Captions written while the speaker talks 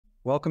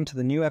Welcome to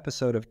the new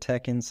episode of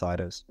Tech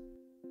Insiders.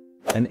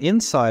 An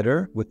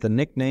insider with the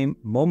nickname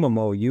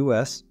Momomo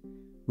US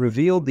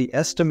revealed the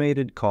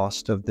estimated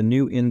cost of the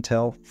new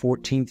Intel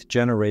 14th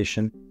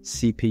generation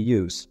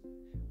CPUs,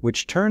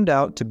 which turned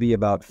out to be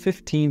about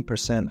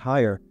 15%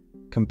 higher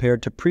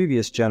compared to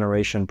previous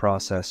generation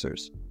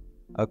processors.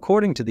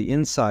 According to the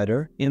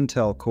insider,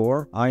 Intel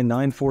Core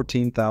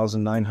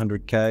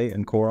i9-14900K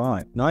and Core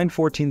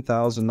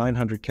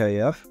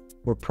i9-14900KF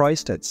were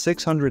priced at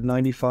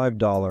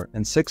 $695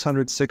 and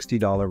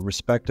 $660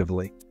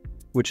 respectively,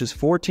 which is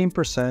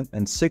 14%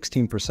 and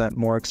 16%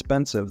 more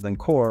expensive than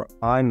Core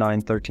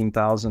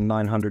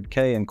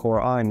i9-13900K and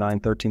Core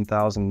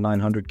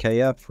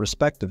i9-13900KF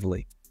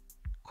respectively.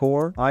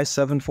 Core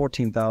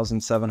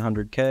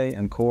i7-14700K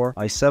and Core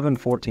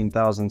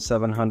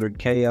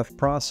i7-14700KF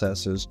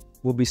processors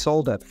will be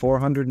sold at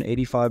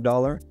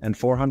 $485 and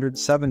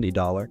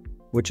 $470,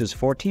 which is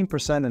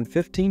 14% and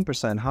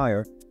 15%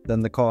 higher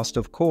than the cost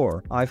of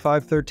Core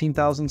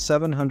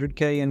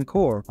i5-13700K and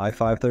Core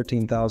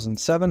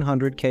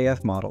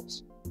i5-13700KF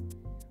models.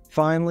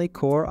 Finally,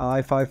 Core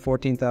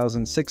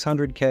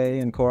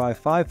i5-14600K and Core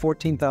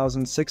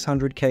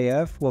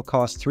i5-14600KF will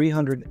cost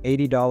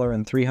 $380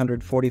 and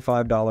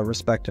 $345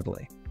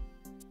 respectively.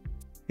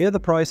 Here the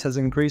price has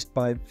increased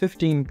by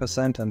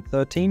 15% and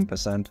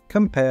 13%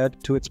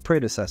 compared to its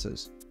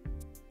predecessors.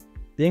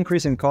 The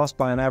increase in cost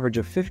by an average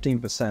of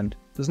 15%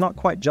 does not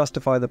quite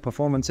justify the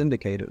performance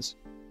indicators,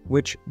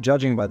 which,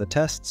 judging by the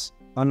tests,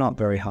 are not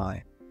very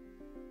high.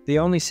 The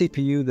only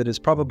CPU that is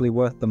probably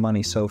worth the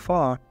money so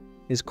far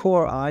is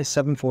Core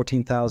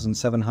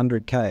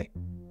i7-14700K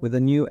with a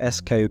new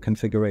SKU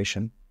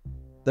configuration.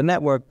 The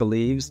network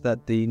believes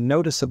that the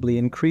noticeably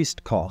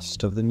increased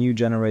cost of the new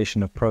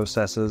generation of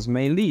processors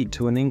may lead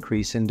to an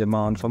increase in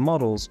demand for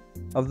models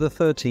of the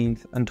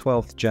 13th and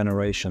 12th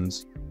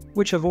generations,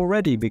 which have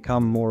already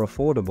become more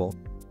affordable,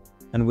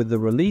 and with the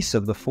release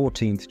of the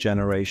 14th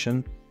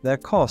generation, their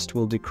cost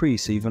will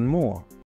decrease even more.